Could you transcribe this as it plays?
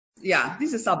yeah,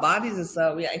 this is Sabah. This is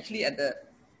we are actually at the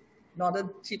northern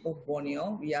tip of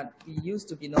Borneo. We used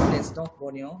to be known as North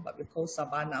Borneo, but we call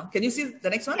Sabah now. Can you see the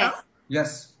next one now?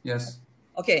 Yes. Yes.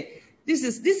 Okay,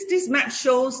 this map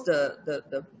shows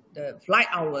the flight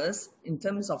hours in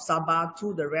terms of Sabah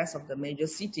to the rest of the major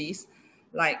cities.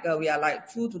 Like we are like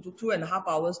 2 to 2.5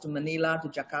 hours to Manila, to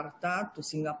Jakarta, to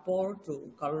Singapore, to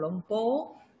Kuala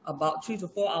Lumpur, about 3 to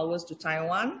 4 hours to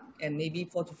Taiwan, and maybe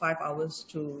 4 to 5 hours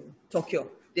to Tokyo.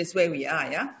 This way we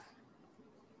are, yeah?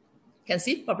 Can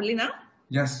see properly now?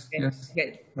 Yes. Okay. Yes.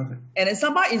 Okay. Perfect. And then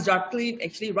Sabah is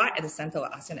actually right at the center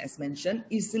of ASEAN, as mentioned,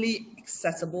 easily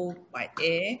accessible by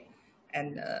air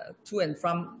and to and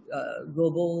from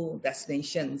global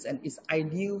destinations, and is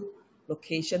ideal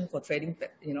location for trading,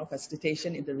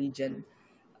 facilitation in the region,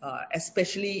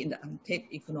 especially in the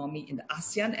untapped economy in the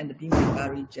ASEAN and the BIMP EAGA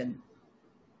region.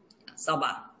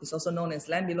 Sabah is also known as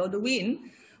land below the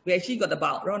wind. We actually got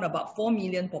around about 4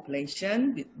 million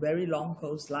population with very long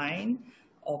coastline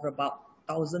of about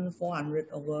 1,400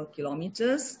 over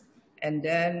kilometers. And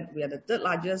then we are the third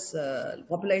largest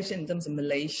population in terms of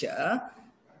Malaysia,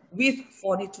 with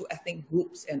 42 ethnic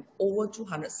groups and over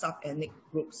 200 sub-ethnic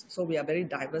groups. So we are very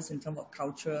diverse in terms of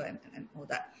culture and all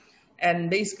that. And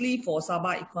basically for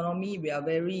Sabah economy, we are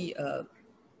very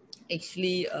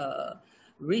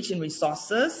rich in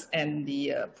resources, and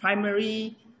the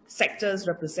primary sectors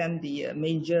represent the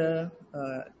major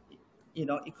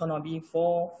economy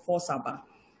for Sabah.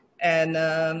 And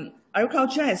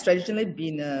agriculture has traditionally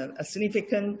been a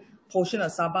significant portion of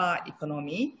Sabah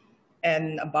economy,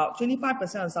 and about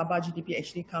 25% of Sabah GDP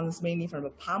actually comes mainly from the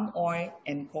palm oil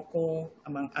and cocoa,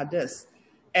 among others.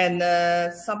 And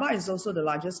Sabah is also the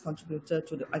largest contributor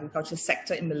to the agriculture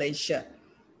sector in Malaysia,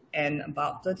 and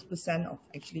about 30% of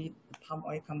actually the palm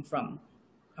oil come from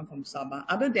Sabah.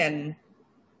 Other than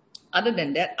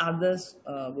that, others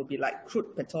will be like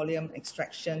crude petroleum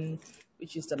extraction,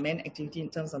 which is the main activity in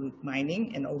terms of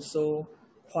mining, and also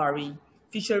quarry.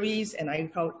 Fisheries and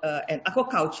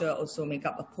aquaculture also make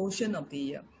up a portion of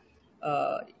the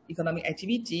economic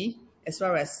activity, as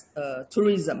well as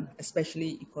tourism,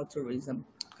 especially ecotourism.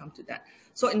 I'll come to that.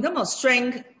 So in terms of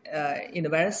strength in the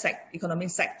various economic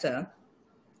sector,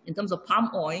 in terms of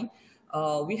palm oil,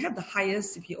 we have the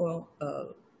highest CPO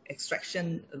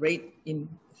extraction rate in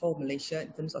whole Malaysia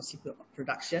in terms of CPO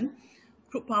production.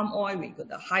 Crude palm oil, we got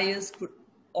the highest crude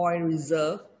oil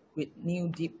reserve with new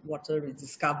deep water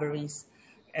discoveries.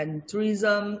 And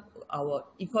tourism, our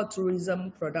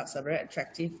ecotourism products are very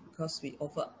attractive because we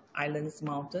offer islands,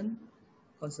 mountain,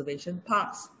 conservation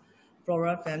parks,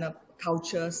 flora, fauna,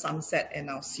 culture, sunset, and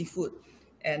our seafood.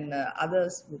 And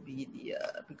others would be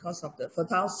because of the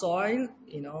fertile soil,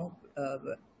 we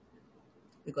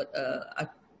got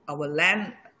our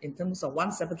land in terms of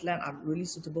 1/7 land are really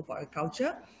suitable for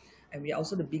agriculture, and we are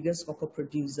also the biggest cocoa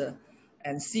producer.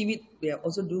 And seaweed, we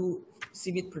also do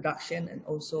seaweed production and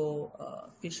also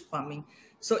fish farming.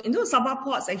 So in those Sabah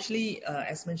ports, actually,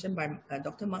 as mentioned by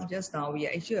Dr. Mark just now, we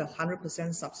are actually a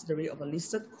 100% subsidiary of a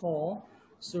listed core,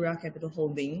 Surya Capital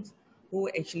Holdings, who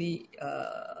actually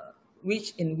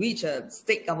which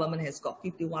state government has got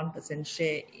 51%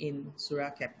 share in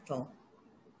Surya Capital.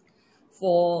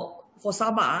 For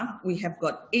Sabah, we have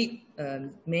got 8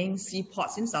 main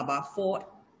seaports in Sabah, 4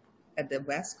 at the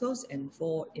west coast and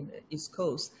 4 in the east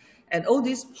coast. And all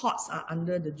these ports are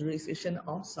under the jurisdiction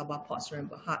of Sabah Port Sdn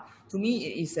Bhd. To me,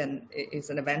 it is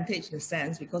an advantage in a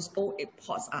sense, because all 8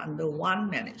 ports are under one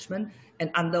management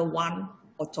and under one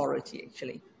authority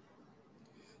actually.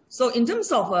 So in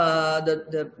terms of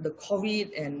the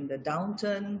COVID and the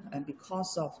downturn, and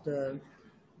because of the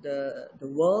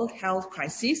world health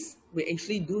crisis, we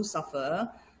actually do suffer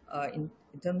in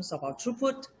terms of our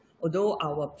throughput, although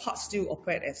our ports still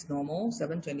operate as normal,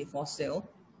 7/24 sail.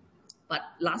 But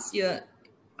last year,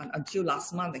 until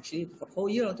last month actually, for the whole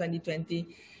year of 2020,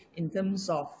 in terms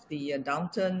of the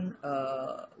downturn,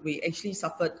 we actually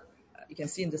suffered, you can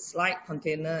see in the slide,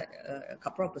 container a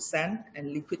couple of percent,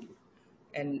 and liquid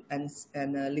and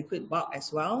liquid bulk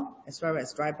as well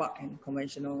as dry bulk and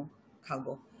conventional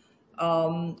cargo.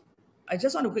 I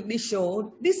just want to quickly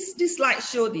show, this slide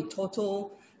show the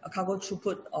total cargo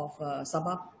throughput of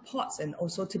Sabah ports, and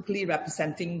also typically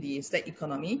representing the state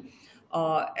economy.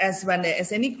 As when there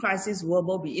is any crisis,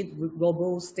 global, be it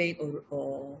global, state,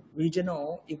 or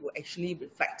regional, it will actually be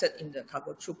reflected in the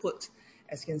cargo throughput.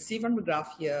 As you can see from the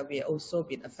graph here, we have also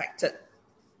been affected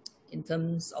in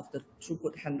terms of the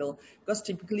throughput handle, because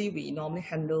typically we normally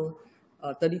handle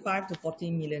 35 to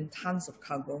 40 million tons of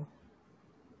cargo.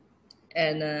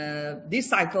 And this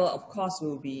cycle, of course,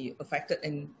 will be affected,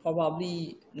 and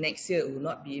probably next year will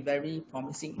not be very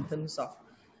promising in terms of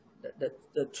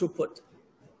the throughput.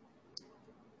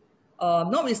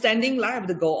 Notwithstanding, life have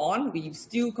to go on. We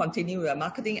still continue our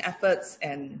marketing efforts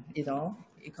and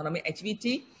economic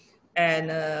activity.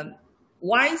 And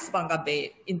why Sapangar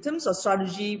Bay? In terms of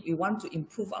strategy, we want to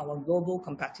improve our global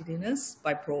competitiveness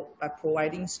by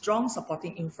providing strong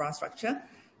supporting infrastructure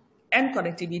and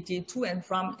connectivity to and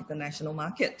from international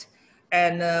market.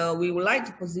 And we would like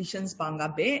to position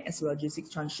Sapangar Bay as a logistics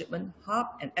transshipment hub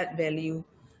and add value,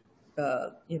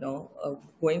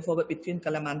 going forward between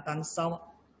Kalimantan, South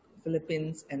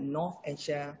Philippines, and North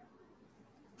Asia.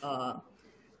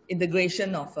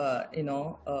 Integration of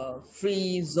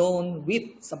free zone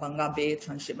with Sapangar Bay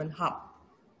transshipment hub.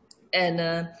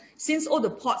 And since all the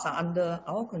ports are under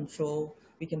our control,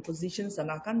 we can position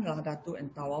Sandakan, Lahadatu,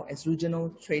 and Tawau as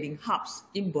regional trading hubs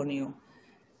in Borneo.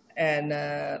 And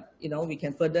we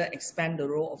can further expand the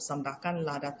role of Sandakan,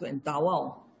 Lahadatu, and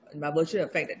Tawau by virtue of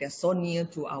the fact that they're so near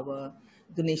to our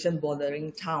Indonesian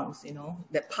bordering towns.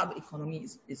 That part of the economy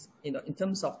is in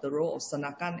terms of the role of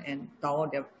Sandakan and Tawau,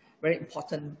 they're very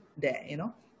important there.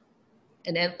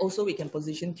 And then also we can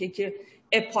position KK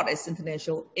Airport as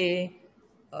international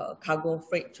cargo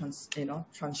freight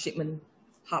transshipment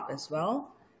hub as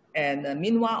well. And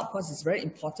meanwhile, of course, it's very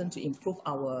important to improve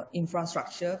our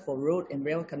infrastructure for road and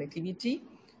rail connectivity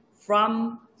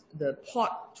from the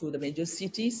port to the major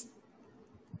cities.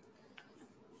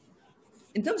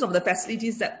 In terms of the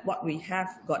facilities that what we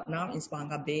have got now in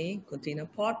Sapangar Bay Container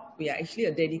Port, we are actually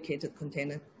a dedicated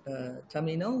container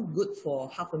terminal, good for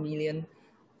 500,000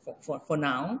 for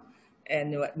now.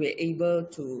 And we're able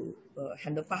to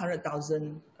handle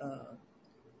 500,000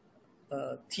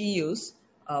 TEUs.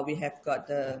 We have got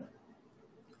a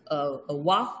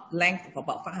wharf length of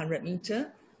about 500 meters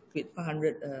with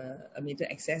 500 meter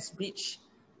access bridge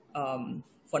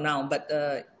for now.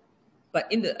 But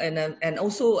in the and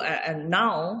also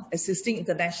now existing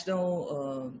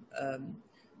international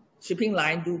shipping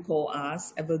line do call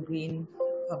us Evergreen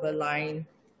Harbour Line,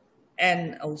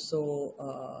 and also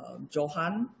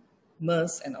Johan,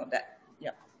 Maersk, and all that.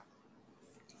 Yeah.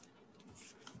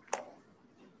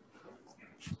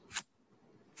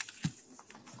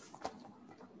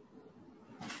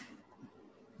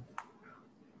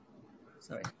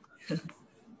 Sorry.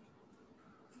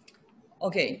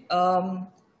 Okay.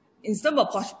 In terms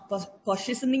of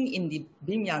positioning in the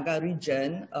BIMP EAGA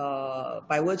region,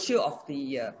 by virtue of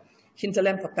the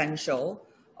hinterland potential,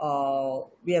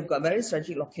 we have got very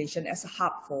strategic location as a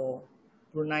hub for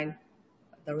Brunei,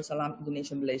 Darussalam,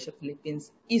 Indonesia, Malaysia,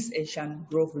 Philippines, East Asian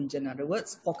growth region. In other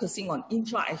words, focusing on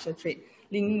intra-Asia trade,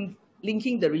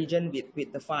 linking the region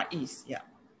with the Far East. Yeah.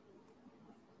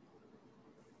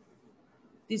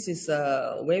 This is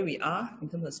where we are in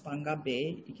terms of Sapangar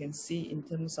Bay. You can see in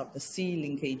terms of the sea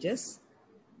linkages.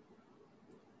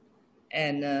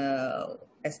 And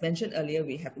as mentioned earlier,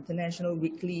 we have international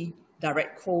weekly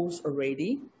direct calls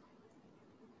already.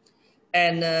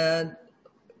 And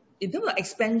in terms of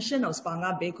expansion of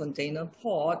Sapangar Bay Container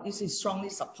Port, this is strongly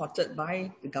supported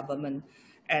by the government.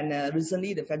 And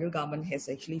recently, the federal government has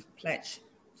actually pledged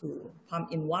to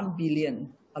pump in 1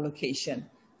 billion allocation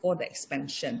for the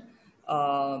expansion.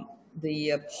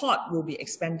 The port will be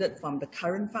expanded from the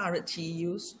current 500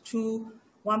 TEUs to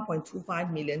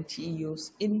 1.25 million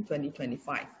TEUs in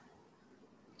 2025.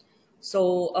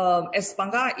 So as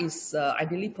Sapangar is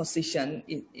ideally positioned,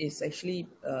 it is actually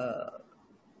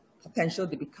potential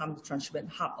to become the transshipment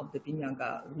hub of the BIMP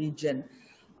EAGA region.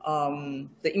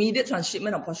 The immediate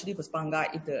transshipment opportunity for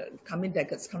Sapangar in the coming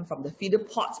decades come from the feeder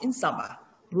ports in Sabah,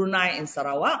 Brunei, and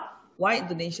Sarawak, while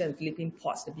Indonesia and Philippine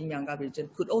ports, the BIMP EAGA region,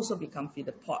 could also become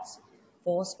feeder ports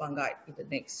for Sapangar in the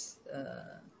next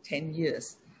 10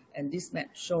 years. And this map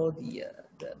shows the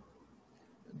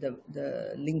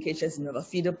linkages in the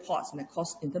feeder ports and the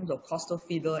cost in terms of coastal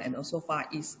feeder and also Far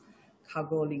East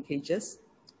cargo linkages,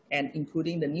 and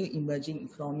including the new emerging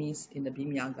economies in the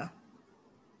BIMP EAGA.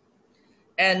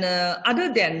 And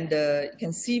other than you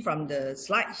can see from the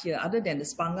slide here, other than the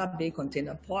Sapangar Bay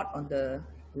Container Port on the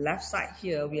left side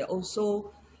here, we are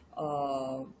also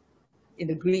in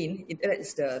the green. That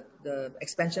is the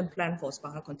expansion plan for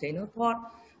Sapangar Container Port.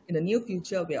 In the near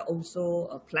future, we are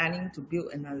also planning to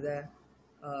build another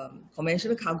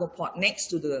conventional cargo port next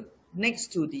to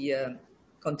the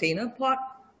container port,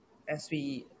 as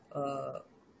we are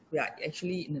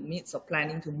actually in the midst of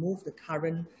planning to move the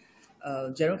current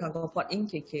general cargo port in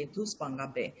KK to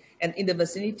Sapangar Bay. And in the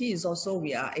vicinity is also,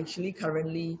 we are actually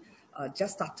currently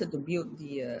just started to build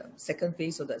the second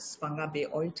phase of the Sapangar Bay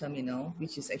Oil Terminal,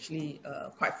 which is actually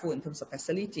quite full in terms of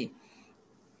facility.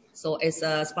 So as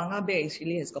Sapangar Bay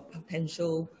actually has got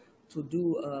potential to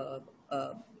do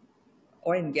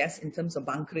oil and gas in terms of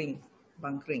bunkering,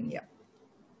 yeah.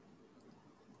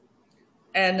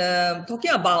 And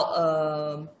talking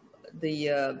about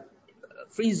the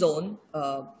free zone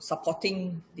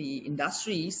supporting the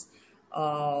industries,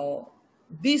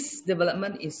 this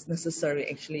development is necessary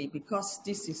actually, because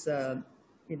this is a,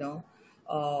 you know,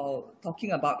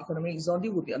 talking about economic zone,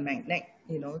 it would be a magnet,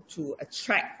 you know, to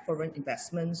attract foreign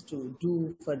investments, to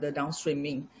do further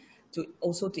downstreaming, to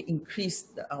also to increase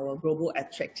our global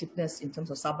attractiveness in terms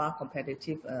of Sabah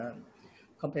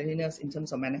competitiveness in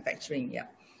terms of manufacturing. Yeah,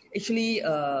 actually,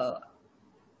 uh,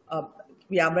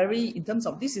 we are very, in terms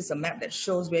of, this is a map that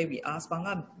shows where we are.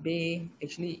 Sapangar Bay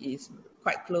actually is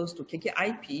quite close to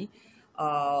KKIP.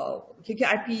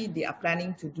 KKIP, they are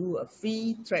planning to do a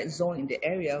free trade zone in the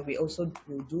area. We also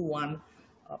will do one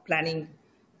planning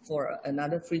for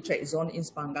another free trade zone in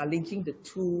Sapangar, linking the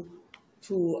two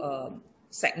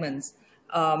segments.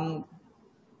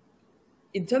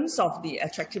 In terms of the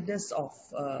attractiveness of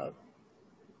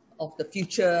the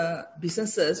future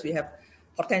businesses, we have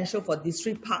potential for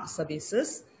district park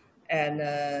services, and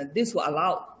this will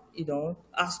allow, you know,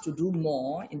 us to do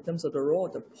more in terms of the role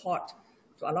of the port,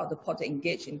 to allow the port to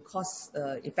engage in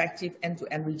cost-effective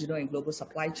end-to-end regional and global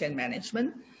supply chain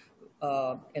management.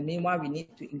 And meanwhile, we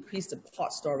need to increase the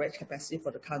port storage capacity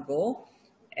for the cargo,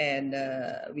 and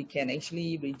we can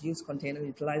actually reduce container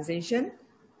utilization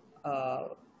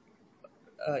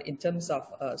in terms of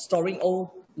storing old,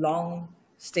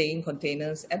 long-staying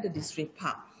containers at the district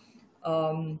park.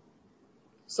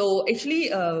 So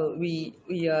actually,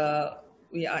 we are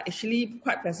actually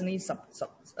quite pleasantly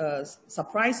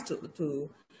surprised to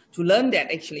learn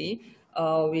that actually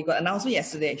we got announcement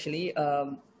yesterday. Actually,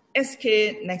 SK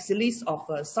Nexilis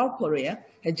of South Korea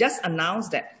had just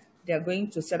announced that they are going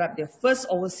to set up their first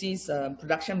overseas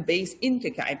production base in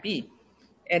KKIP,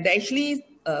 and they actually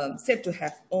said to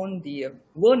have owned the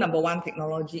world #1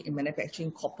 technology in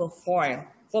manufacturing copper foil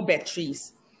for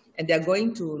batteries. And they're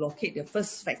going to locate their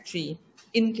first factory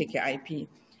in KKIP.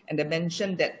 And they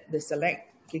mentioned that they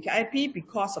select KKIP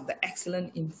because of the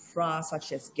excellent infra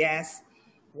such as gas,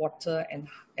 water, and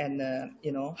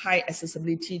you know, high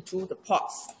accessibility to the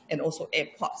ports and also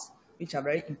airports, which are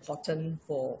very important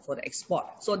for the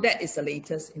export. So that is the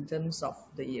latest in terms of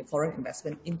the foreign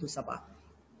investment into Sabah.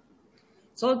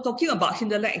 So talking about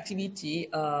hinterland activity,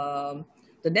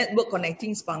 the network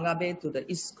connecting Sapangar Bay to the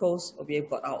East Coast, we have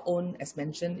got our own, as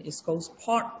mentioned, East Coast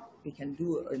port. We can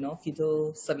do, you know,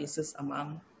 feeder services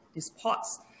among these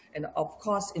ports. And of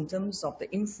course, in terms of the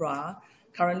infra,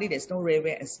 currently there's no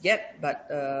railway as yet, but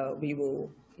we will,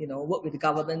 you know, work with the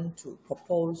government to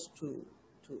propose to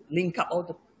link up all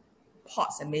the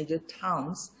ports and major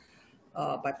towns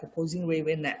by proposing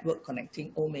railway network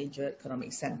connecting all major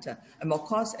economic center. And of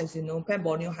course, as you know,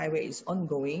 Pan-Borneo Highway is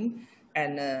ongoing,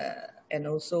 and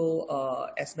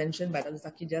also as mentioned by Dr.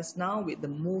 Zaki just now, with the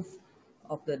move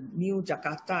of the new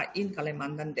Jakarta in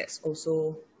Kalimantan, that's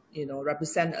also, you know,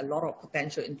 represent a lot of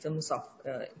potential in terms of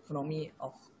economy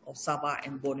of Sabah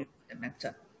and Borneo for that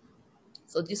matter.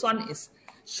 So this one is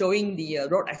showing the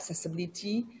road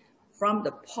accessibility from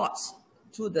the ports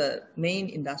to the main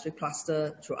industry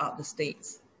cluster throughout the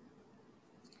states.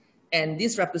 And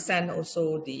this represents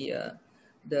also the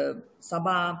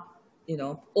Sabah, you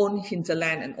know, own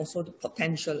hinterland, and also the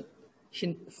potential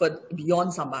for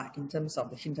beyond Sabah in terms of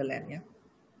the hinterland. Yeah.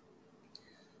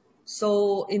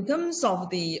 So in terms of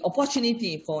the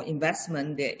opportunity for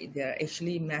investment, there are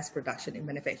actually mass production and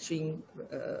manufacturing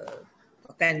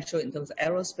potential in terms of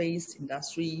aerospace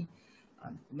industry,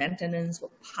 maintenance,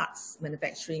 parts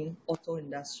manufacturing, auto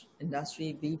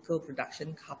industry, vehicle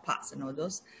production, car parts, and all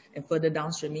those, and further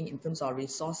downstreaming in terms of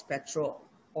resource, petrol,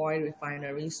 oil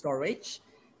refinery storage,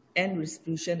 and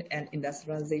distribution and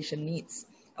industrialization needs.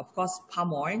 Of course,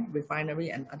 palm oil, refinery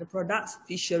and other products,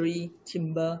 fishery,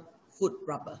 timber, food,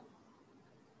 rubber.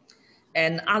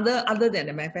 And other than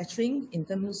the manufacturing, in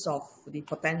terms of the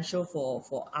potential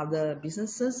for other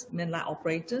businesses, mainline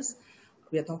operators,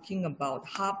 we are talking about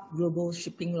hub global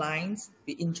shipping lines,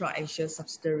 the intra-Asia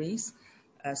subsidiaries,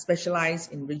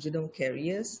 specialized in regional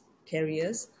carriers,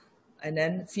 and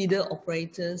then feeder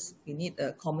operators. We need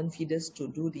common feeders to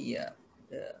do the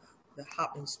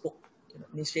hub and spoke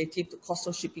initiative to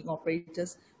coastal shipping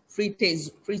operators, free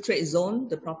trade zone,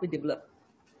 the property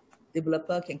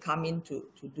developer can come in to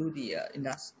do the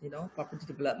property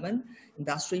development,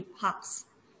 industry parks,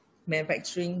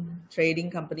 manufacturing, trading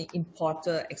company,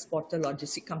 importer, exporter,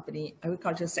 logistic company,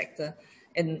 agriculture sector,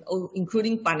 and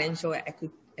including financial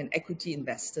and equity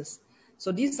investors.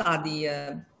 So these are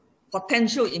the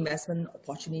potential investment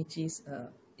opportunities,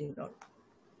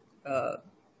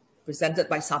 presented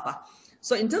by Sabah.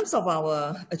 So in terms of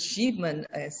our achievement,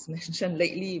 as mentioned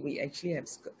lately, we actually have,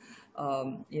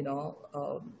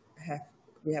 have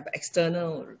we have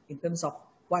external in terms of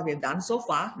what we've done so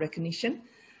far, recognition.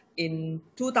 In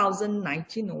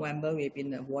 2019 November, we've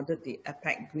been awarded the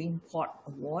APEC Green Port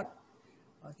Award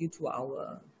due to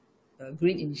our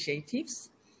green initiatives.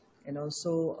 And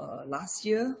also last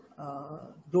year,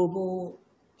 Global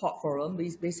Port Forum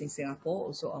based in Singapore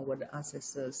also awarded us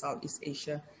as the Southeast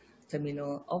Asia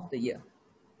Terminal of the Year.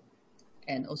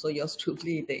 And also yours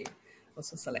truly, they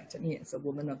also selected me as a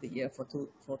Woman of the Year for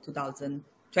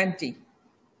 2020.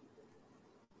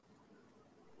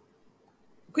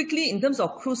 Quickly, in terms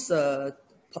of cruise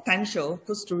potential,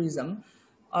 cruise tourism,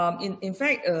 in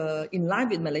fact, in line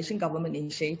with Malaysian government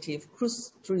initiative,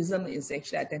 cruise tourism is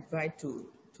actually identified to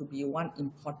be one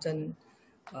important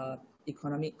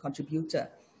economic contributor.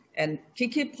 And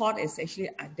KK Port is actually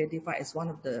identified as one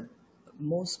of the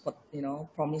most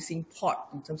promising port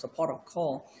in terms of port of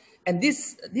call. And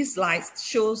this slide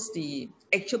shows the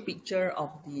actual picture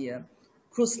of the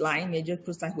cruise line, major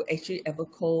cruise line who actually ever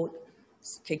called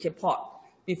KK Port.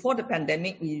 Before the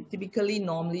pandemic, we typically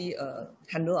normally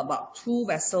handle about 2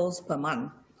 vessels per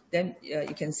month. Then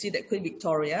you can see that Queen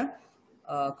Victoria,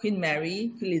 Queen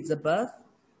Mary, Queen Elizabeth,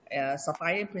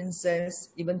 Sapphire Princess,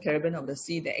 even Caribbean of the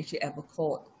Sea, they actually ever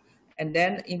called. And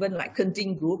then even like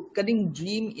Genting Group, Genting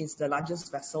Dream is the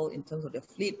largest vessel in terms of the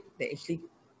fleet. They actually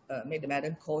made the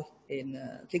maiden call in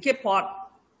KK Port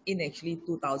in actually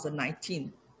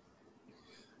 2019.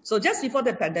 So just before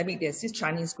the pandemic, there's this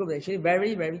Chinese group actually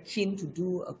very, very keen to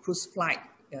do a cruise flight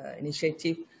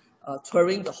initiative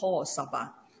touring the whole of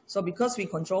Sabah. So because we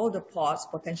control the ports,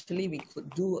 potentially we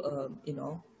could do,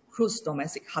 cruise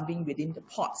domestic hubbing within the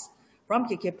ports from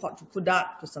KK Port to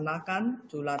Kudat, to Senakan,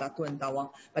 to Ladatu and Tawang.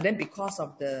 But then because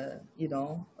of the,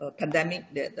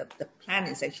 pandemic, the plan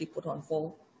is actually put on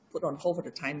hold for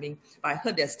the time being. But I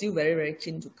heard they're still very, very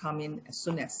keen to come in as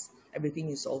soon as everything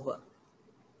is over.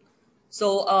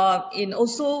 So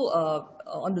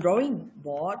on the drawing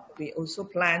board, we also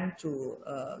plan to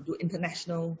do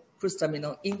international cruise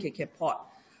terminal in KK Port,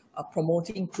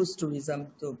 promoting cruise tourism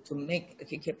to make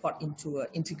KK Port into an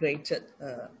integrated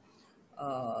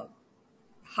hub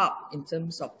in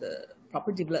terms of the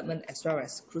property development as well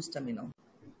as cruise terminal.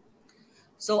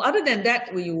 So other than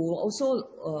that, we will also,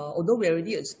 although we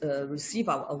already received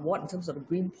our award in terms of the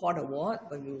Green Port Award,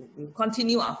 but we will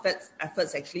continue our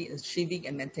efforts actually in achieving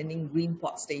and maintaining Green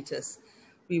Port status.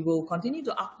 We will continue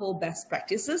to uphold best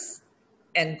practices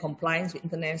and compliance with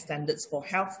international standards for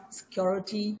health,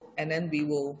 security, and then we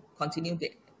will continue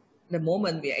the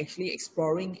moment we're actually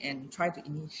exploring and try to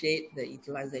initiate the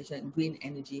utilization of green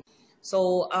energy.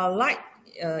 So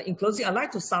in closing, I'd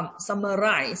like to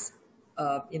summarize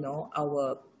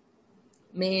our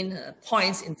main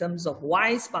points in terms of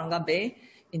why Sapangar Bay,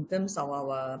 in terms of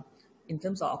our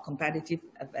competitive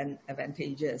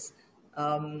advantages.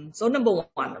 So number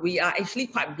one, we are actually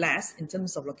quite blessed in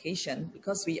terms of location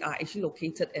because we are actually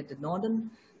located at the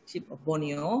northern tip of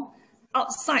Borneo,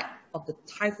 outside of the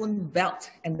typhoon belt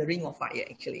and the ring of fire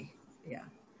actually,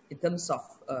 in terms of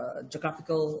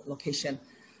geographical location.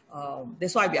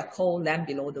 That's why we are called land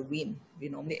below the wind. We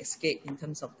normally escape in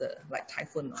terms of the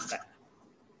typhoon on that.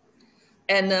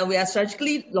 And we are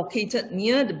strategically located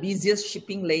near the busiest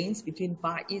shipping lanes between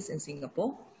Far East and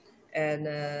Singapore. And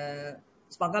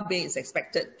Sapangar Bay is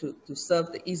expected to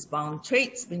serve the eastbound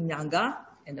trades in BIMP EAGA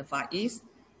and the Far East.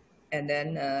 And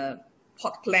then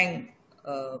Port Klang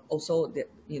also, the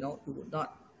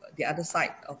other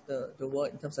side of the world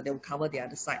in terms of they will cover the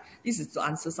other side. This is to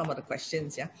answer some of the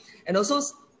questions, And also,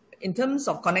 in terms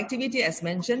of connectivity, as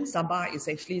mentioned, Sabah is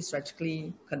actually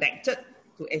strategically connected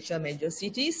to Asia major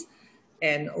cities.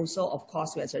 And also, of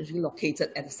course, we are strategically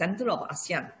located at the center of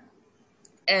ASEAN.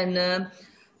 And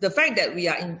the fact that we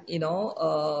are in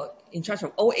charge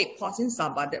of all 8 ports in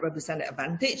Sabah, that represent an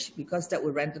advantage because that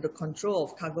will render the control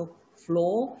of cargo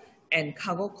flow and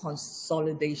cargo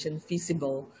consolidation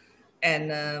feasible.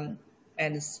 And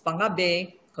Sapangar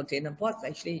Bay Container Port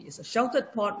actually is a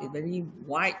sheltered port with very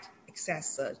wide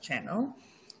access channel,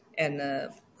 and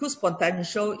cruise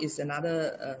potential is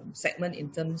another segment in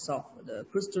terms of the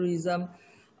cruise tourism.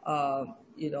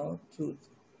 To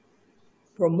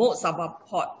promote Sabah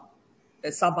Port,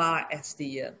 Sabah as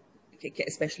the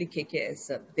especially KK as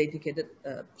a dedicated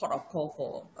port of call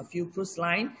for a few cruise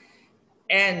line,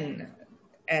 and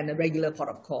a regular port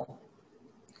of call.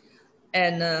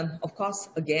 And of course,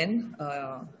 again,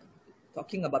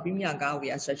 talking about BIMP EAGA, we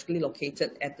are strategically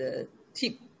located at the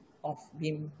tip of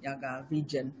BIMP EAGA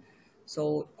region.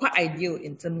 So quite ideal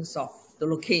in terms of the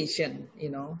location,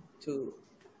 to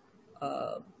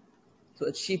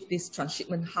achieve this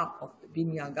transshipment hub of the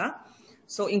BIMP EAGA.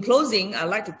 So in closing, I'd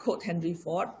like to quote Henry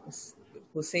Ford,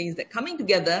 who says that coming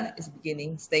together is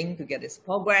beginning, staying together is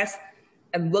progress,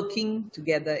 and working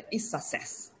together is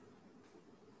success.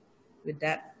 With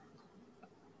that,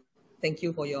 thank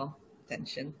you for your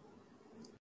attention.